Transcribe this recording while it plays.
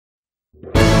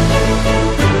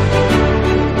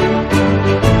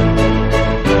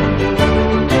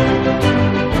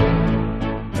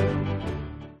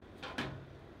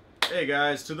Hey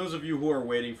guys, to those of you who are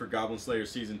waiting for Goblin Slayer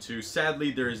Season 2, sadly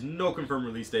there is no confirmed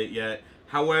release date yet.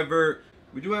 However,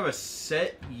 we do have a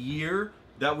set year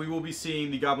that we will be seeing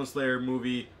the Goblin Slayer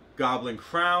movie Goblin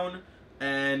Crown,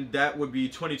 and that would be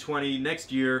 2020,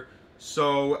 next year.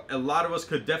 So a lot of us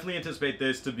could definitely anticipate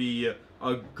this to be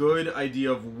a good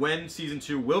idea of when Season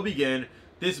 2 will begin.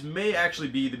 This may actually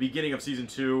be the beginning of Season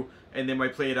 2, and they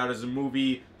might play it out as a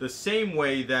movie the same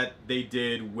way that they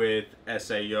did with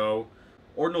SAO.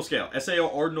 Ordinal Scale. SAO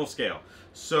Ordinal Scale.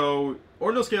 So,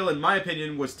 Ordinal Scale, in my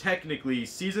opinion, was technically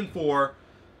Season 4,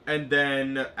 and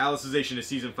then Alicization is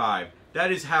Season 5. That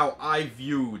is how I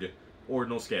viewed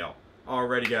Ordinal Scale.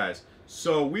 Alrighty, guys.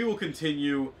 So, we will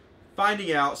continue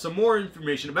finding out some more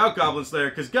information about Goblin Slayer,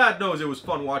 because God knows it was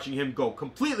fun watching him go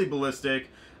completely ballistic,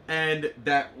 and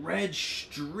that red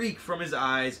streak from his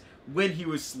eyes when he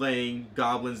was slaying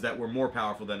goblins that were more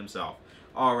powerful than himself.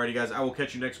 Alrighty, guys, I will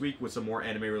catch you next week with some more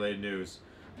anime-related news.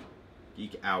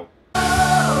 Geek out.